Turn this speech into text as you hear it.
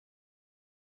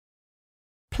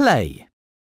Play.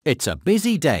 It's a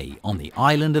busy day on the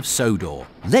island of Sodor.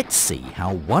 Let's see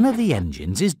how one of the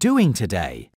engines is doing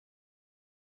today.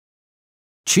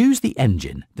 Choose the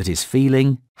engine that is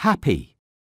feeling happy.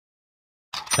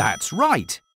 That's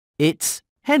right. It's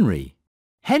Henry.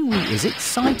 Henry is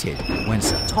excited when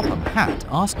Sir Topham Hatt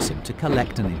asks him to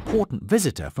collect an important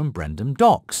visitor from Brendam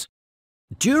Docks.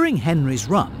 During Henry's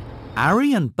run,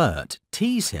 Ari and Bert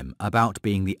tease him about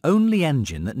being the only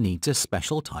engine that needs a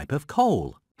special type of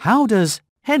coal. How does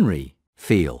Henry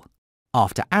feel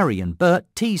after Ari and Bert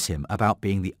tease him about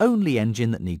being the only engine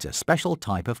that needs a special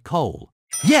type of coal?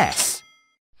 Yes!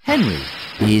 Henry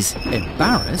is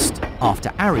embarrassed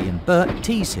after Ari and Bert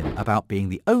tease him about being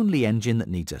the only engine that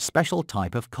needs a special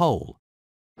type of coal.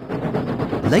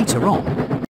 Later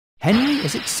on, Henry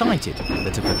is excited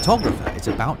that a photographer is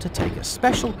about to take a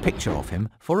special picture of him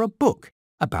for a book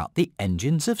about the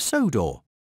engines of Sodor.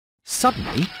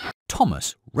 Suddenly,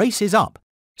 Thomas races up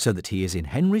so that he is in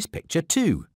Henry's picture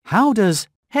too. How does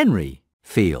Henry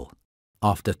feel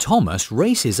after Thomas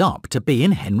races up to be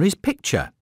in Henry's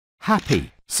picture?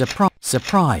 Happy,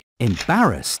 surprised,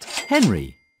 embarrassed.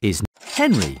 Henry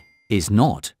is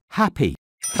not happy.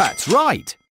 That's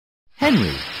right.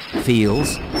 Henry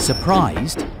feels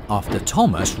surprised after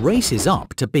Thomas races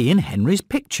up to be in Henry's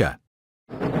picture.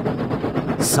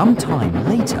 Sometime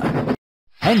later,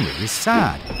 Henry is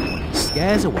sad when he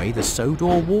scares away the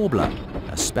Sodor warbler,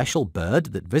 a special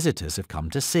bird that visitors have come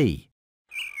to see.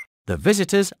 The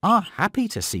visitors are happy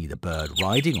to see the bird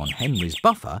riding on Henry's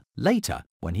buffer later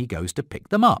when he goes to pick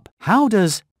them up. How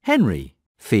does Henry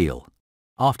feel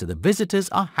after the visitors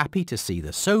are happy to see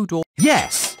the Sodor?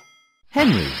 Yes!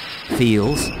 Henry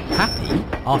feels happy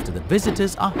after the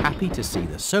visitors are happy to see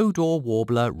the Sodor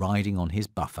warbler riding on his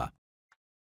buffer.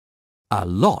 A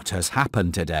lot has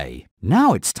happened today.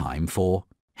 Now it's time for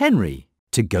Henry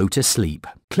to go to sleep.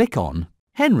 Click on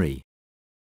Henry.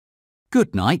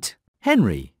 Good night,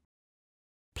 Henry.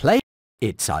 Play.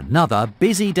 It's another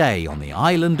busy day on the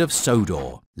island of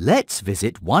Sodor. Let's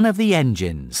visit one of the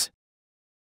engines.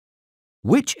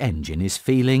 Which engine is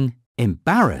feeling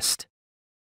embarrassed?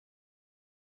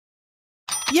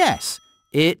 Yes,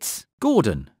 it's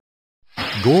Gordon.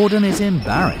 Gordon is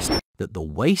embarrassed that the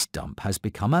waste dump has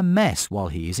become a mess while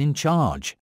he is in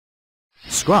charge.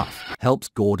 Scruff helps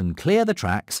Gordon clear the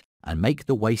tracks and make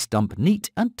the waste dump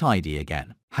neat and tidy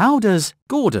again. How does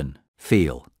Gordon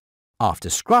feel after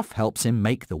Scruff helps him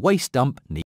make the waste dump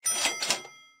neat?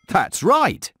 That's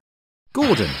right!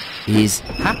 Gordon is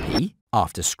happy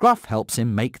after Scruff helps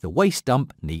him make the waste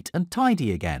dump neat and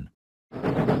tidy again.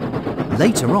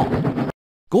 Later on,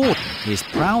 Gordon is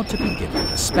proud to be given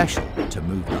a special to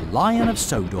move the Lion of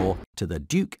Sodor to the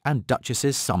Duke and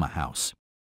Duchess's summer house.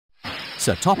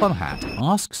 Sir Topham Hatt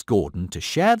asks Gordon to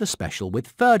share the special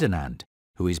with Ferdinand,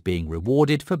 who is being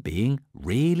rewarded for being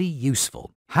really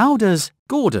useful. How does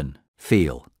Gordon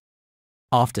feel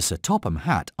after Sir Topham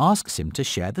Hatt asks him to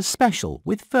share the special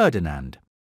with Ferdinand?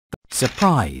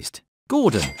 Surprised.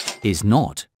 Gordon is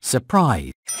not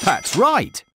surprised. That's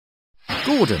right!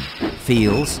 Gordon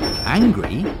feels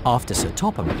angry after Sir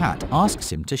Topham Hatt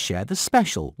asks him to share the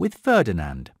special with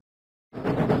Ferdinand.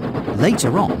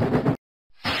 Later on,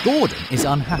 Gordon is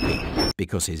unhappy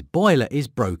because his boiler is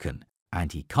broken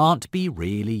and he can't be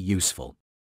really useful.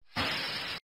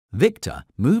 Victor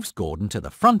moves Gordon to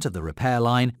the front of the repair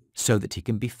line so that he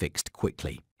can be fixed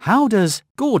quickly. How does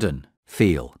Gordon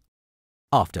feel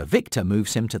after Victor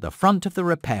moves him to the front of the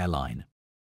repair line?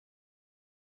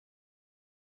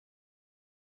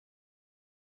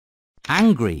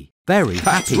 Angry, very happy.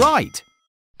 That's right!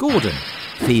 Gordon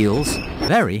feels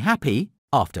very happy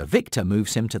after Victor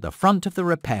moves him to the front of the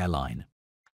repair line.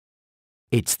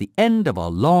 It's the end of a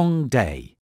long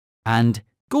day, and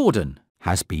Gordon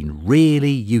has been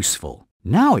really useful.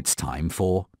 Now it's time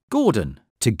for Gordon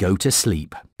to go to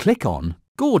sleep. Click on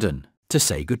Gordon to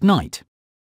say goodnight.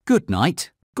 Good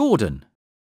night, Gordon.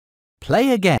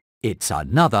 Play again. It's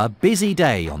another busy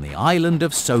day on the island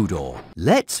of Sodor.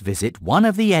 Let's visit one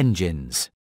of the engines.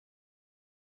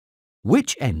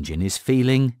 Which engine is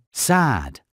feeling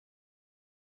sad?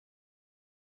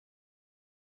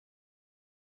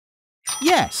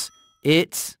 Yes,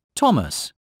 it's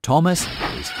Thomas. Thomas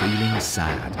is feeling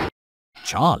sad.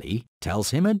 Charlie tells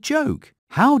him a joke.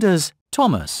 How does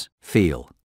Thomas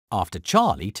feel after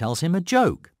Charlie tells him a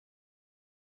joke?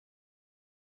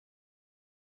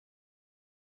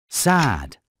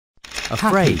 Sad.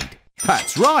 Afraid. Happy.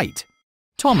 That's right!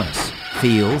 Thomas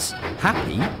feels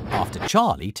happy after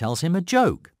Charlie tells him a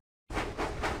joke.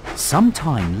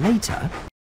 Sometime later,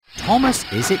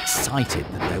 Thomas is excited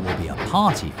that there will be a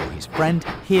party for his friend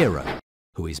Hero,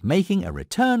 who is making a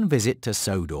return visit to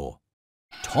Sodor.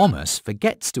 Thomas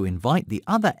forgets to invite the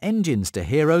other engines to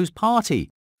Hero's party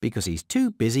because he's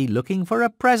too busy looking for a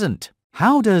present.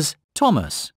 How does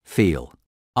Thomas feel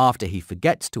after he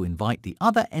forgets to invite the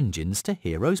other engines to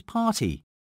Hero's party?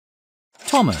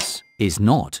 Thomas is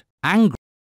not angry.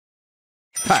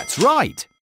 That's right!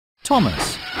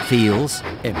 Thomas feels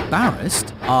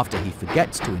embarrassed after he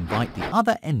forgets to invite the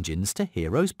other engines to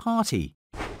Hero's party.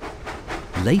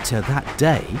 Later that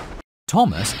day,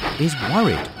 Thomas is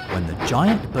worried when the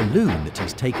giant balloon that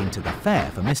he's taking to the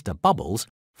fair for Mr. Bubbles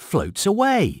floats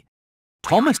away.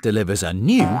 Thomas delivers a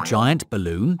new giant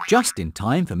balloon just in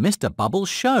time for Mr. Bubbles'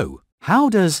 show. How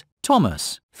does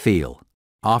Thomas feel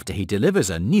after he delivers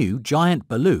a new giant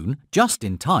balloon just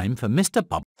in time for Mr.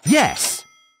 Bubbles? Yes!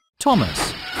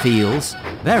 Thomas feels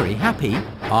very happy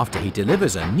after he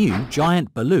delivers a new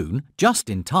giant balloon just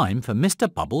in time for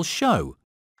Mr. Bubbles' show.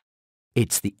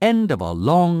 It's the end of a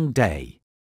long day,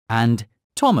 and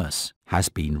Thomas has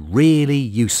been really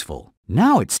useful.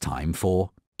 Now it's time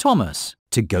for Thomas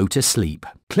to go to sleep.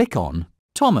 Click on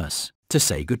Thomas to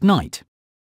say good night.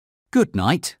 Good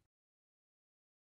night.